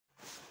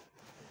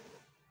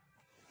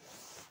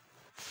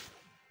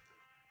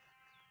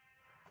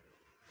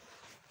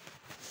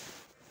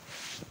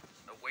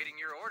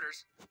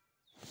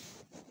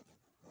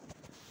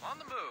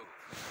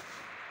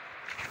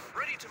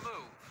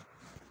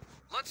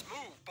Let's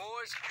move,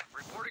 boys.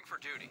 Reporting for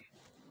duty.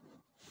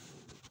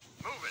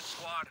 Move it,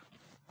 squad.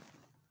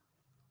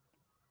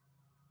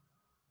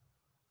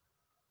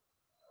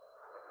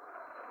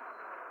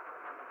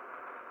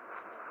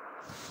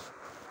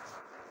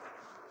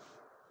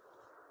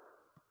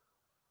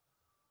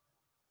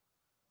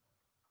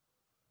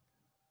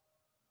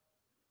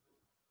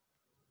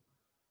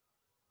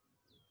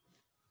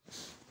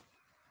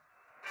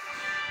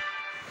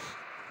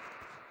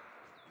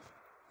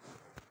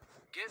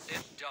 Get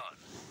it done.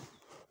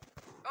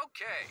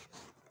 Okay.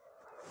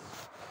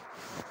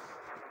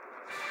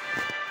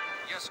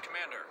 Yes,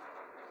 Commander.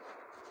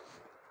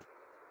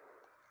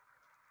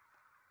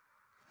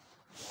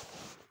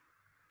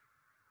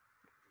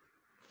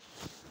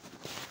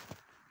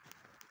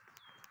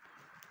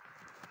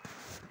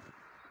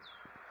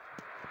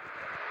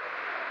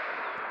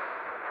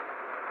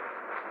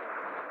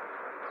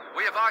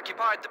 We have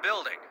occupied the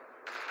building.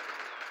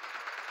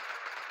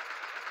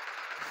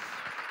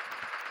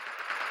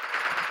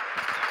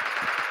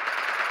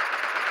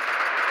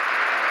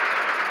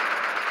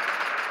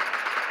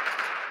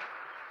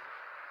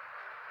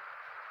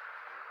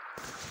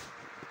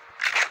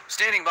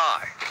 Standing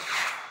by.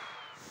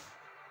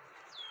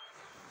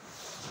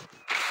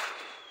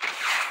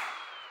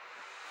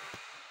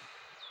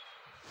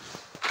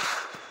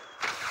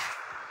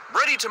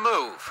 Ready to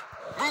move.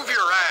 Move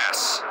your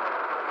ass.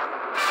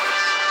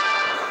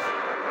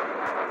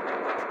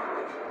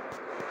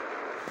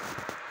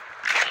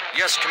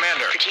 Yes,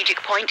 Commander.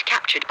 Strategic point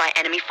captured by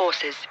enemy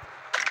forces.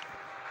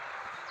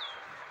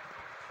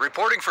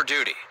 Reporting for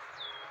duty.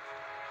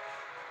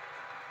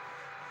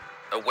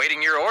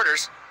 Awaiting your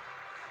orders.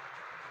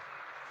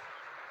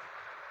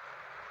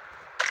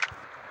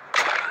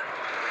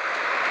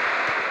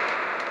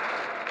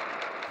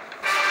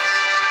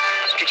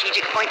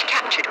 Strategic point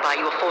captured by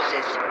your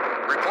forces.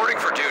 Reporting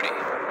for duty.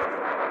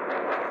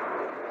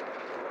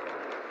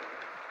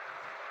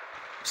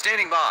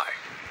 Standing by.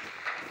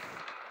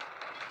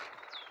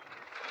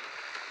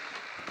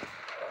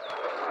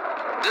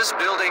 This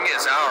building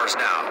is ours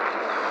now.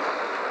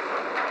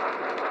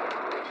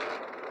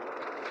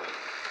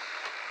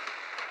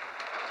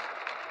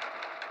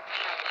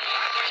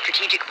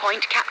 Strategic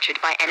point captured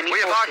by enemy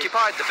forces. We have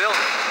occupied the building.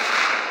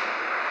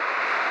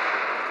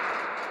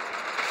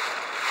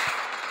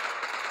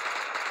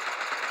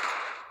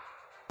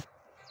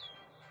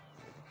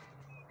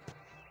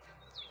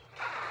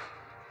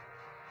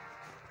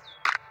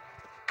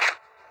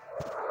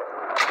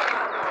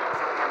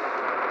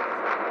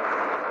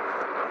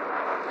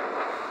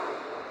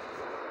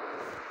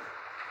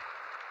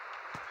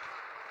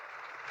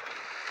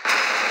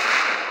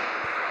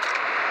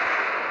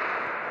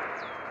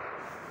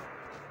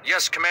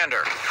 Yes,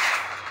 Commander.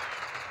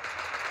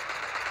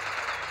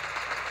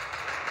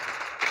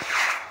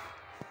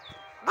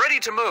 Ready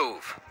to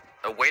move.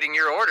 Awaiting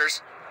your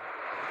orders.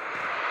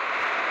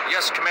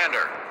 Yes,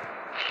 Commander.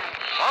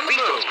 On the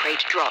Resource move.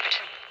 crate dropped.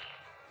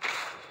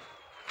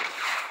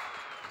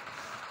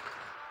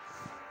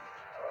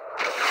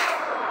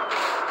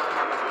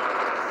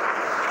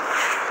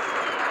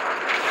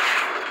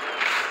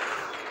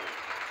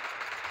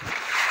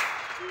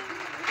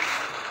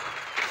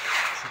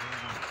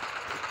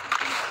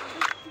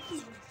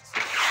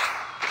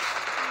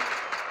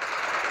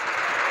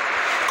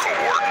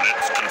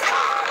 Coordinates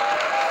confirmed.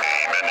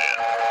 Aiming in.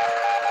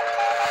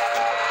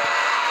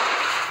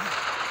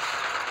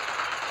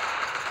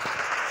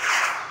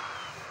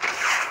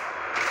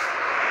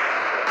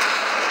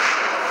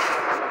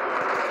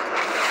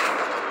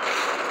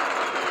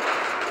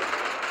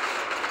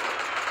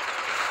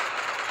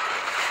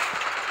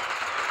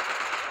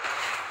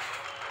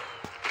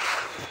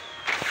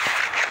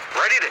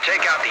 Ready to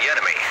take out the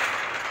enemy.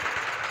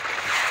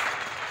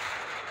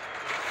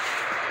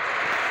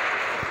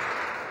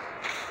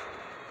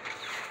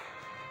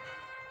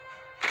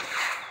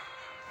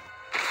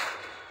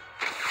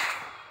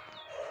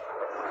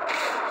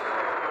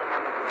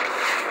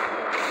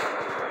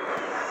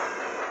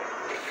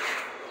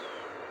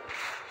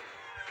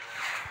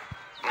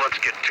 Let's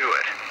get to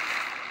it.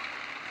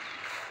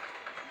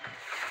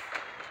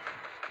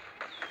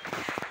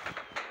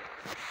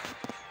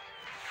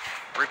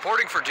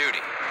 Reporting for duty.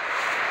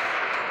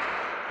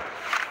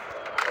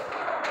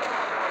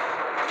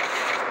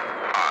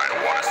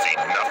 I want to see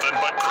nothing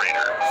but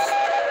craters.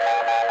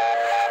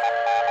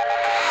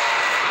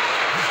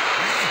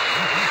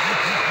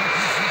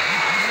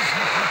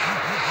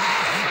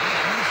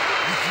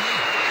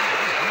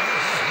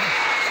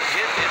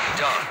 Get it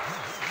done.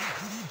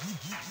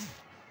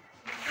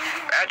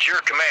 At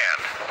your command.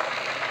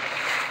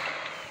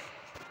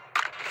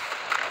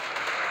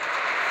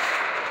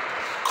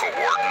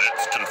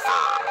 Coordinates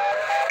confirmed.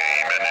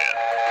 Aiming in.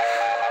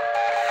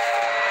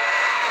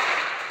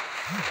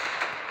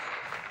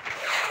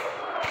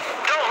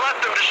 Don't let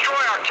them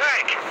destroy our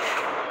tank.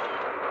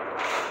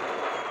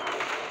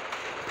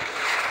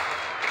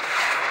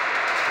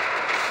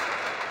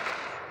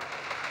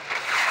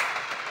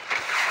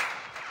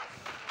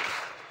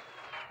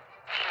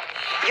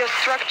 Your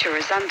structure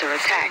is under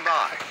attack. Stand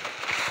by.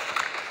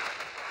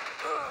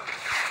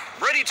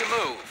 Ready to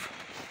move.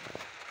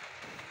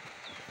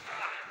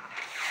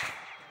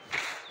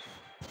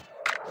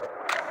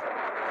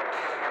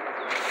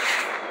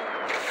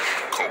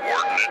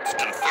 Coordinates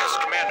confirmed. Yes,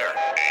 Commander.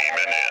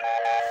 Aiming in.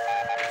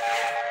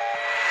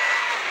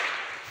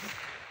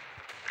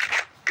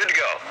 Good to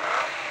go.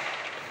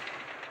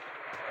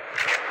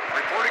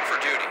 Reporting for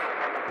duty.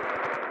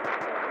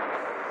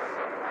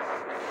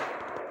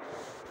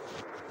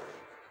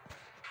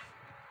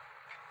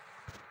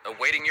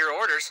 Awaiting your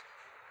orders.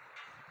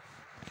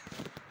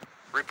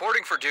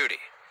 Reporting for duty.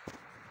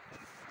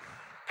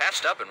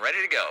 Patched up and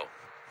ready to go.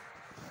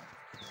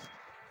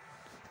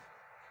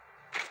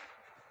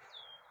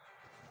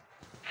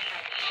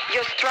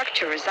 Your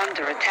structure is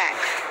under attack.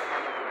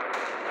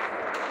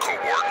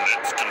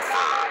 Coordinates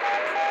confirmed.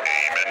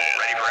 Aiming in.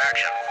 Ready for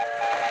action.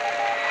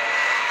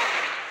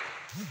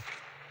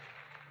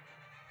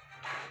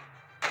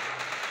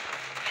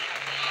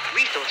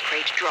 Resource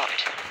crate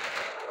dropped.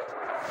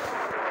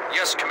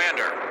 Yes,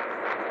 Commander.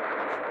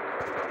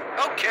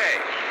 Okay.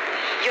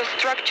 Your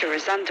structure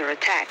is under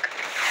attack.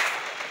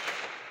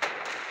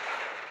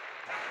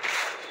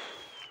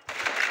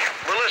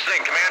 We're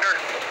listening, Commander.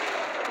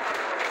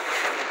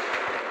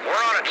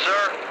 We're on it,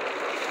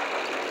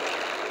 sir.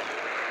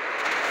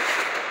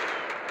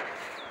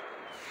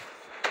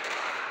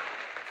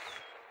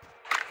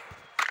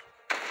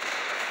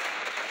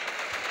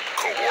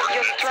 Coordinates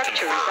Your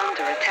structure is confirmed.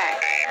 under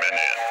attack. Aiming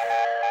in.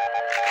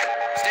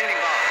 Standing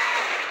by.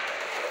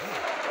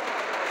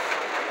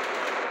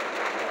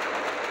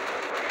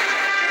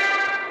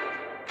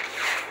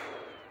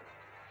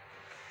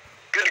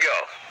 Good to go.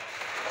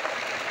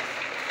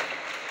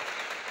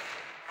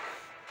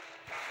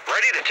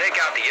 Ready to take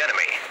out the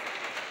enemy.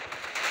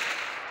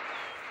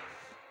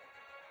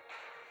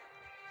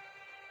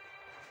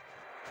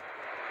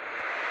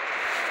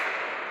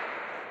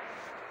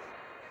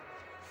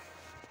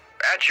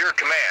 At your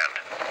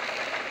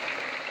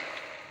command.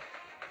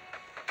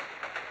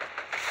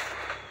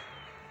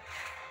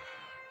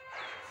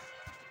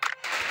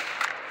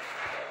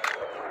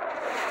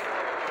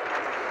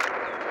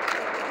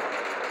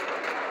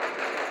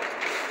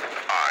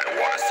 I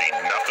want to see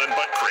nothing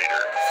but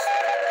craters.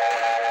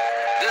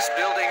 This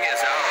building is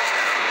ours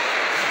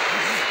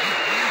now.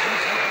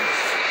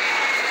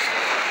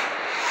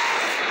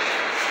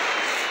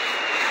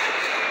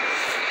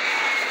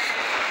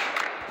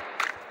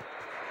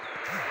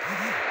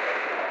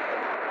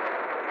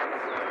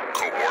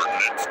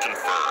 Coordinates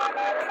confirmed.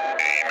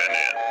 Aiming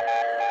in.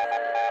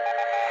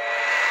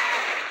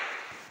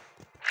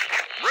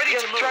 Ready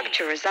Your to move.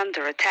 structure is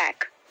under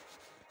attack.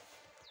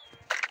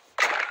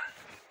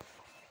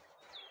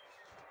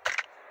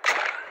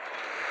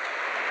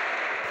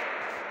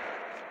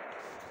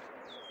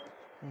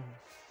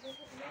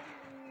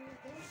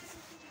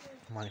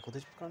 많이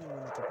고대집 가는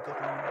건 좀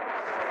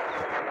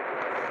겠네.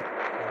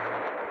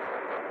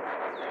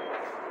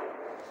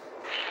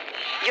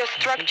 Your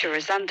structure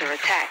is under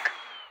attack.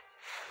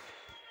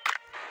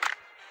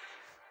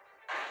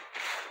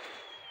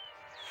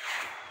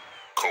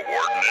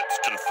 Coordinates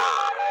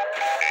confirmed.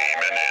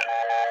 Aiming in.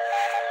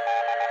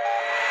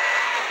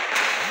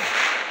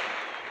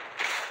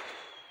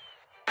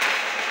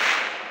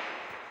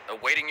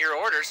 Awaiting your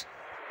orders.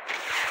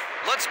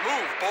 Let's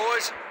move,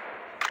 boys.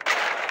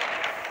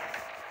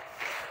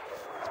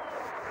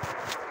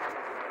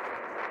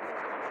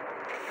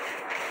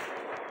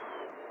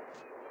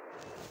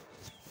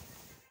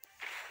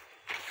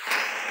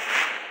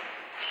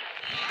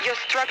 Your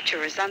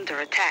structure is under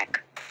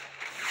attack.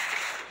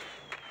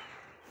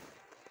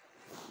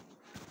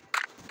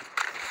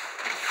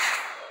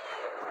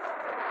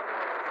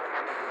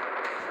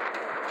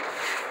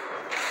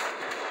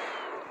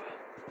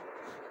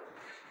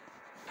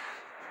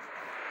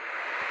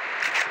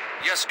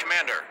 Yes,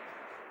 Commander.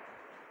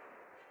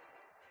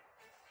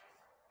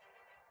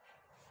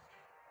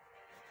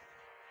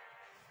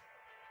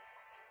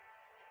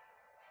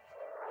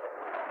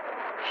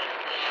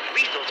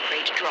 Resource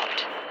crate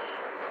dropped.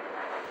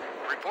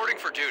 Reporting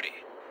for duty.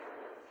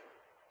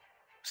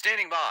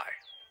 Standing by.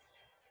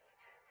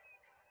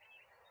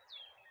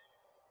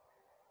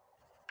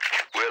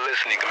 We're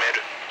listening,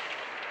 Commander.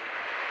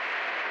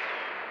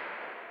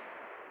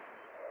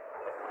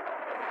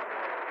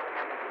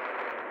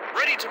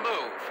 Ready to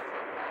move.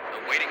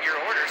 Awaiting your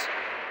orders.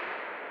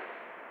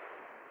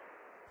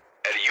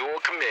 At your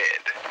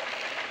command.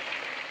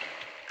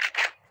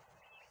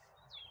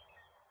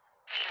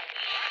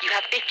 You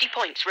have 50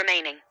 points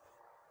remaining.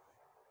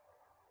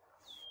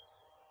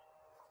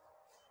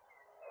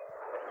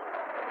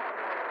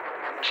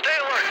 Stay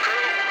alert,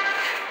 crew.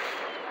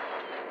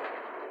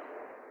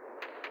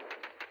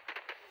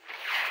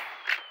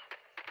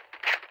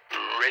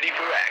 Ready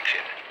for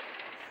action.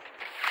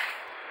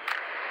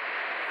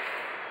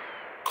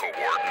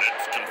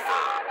 Coordinates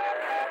confirmed.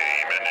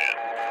 Aiming in.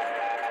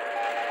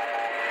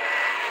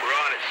 We're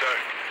on it, sir.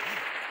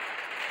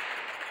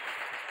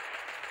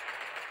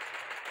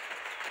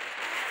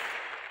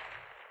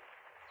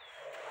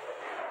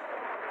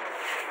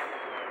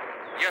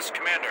 Yes,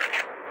 Commander.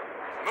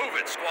 Move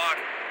it, squad.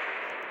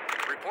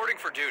 Reporting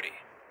for duty.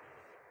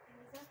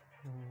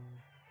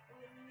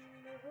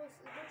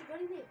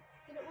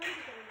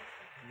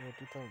 Ya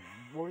kita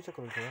mau bisa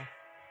kalau saya.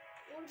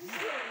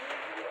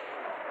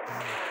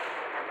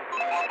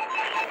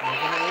 Ya,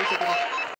 mau bisa kalau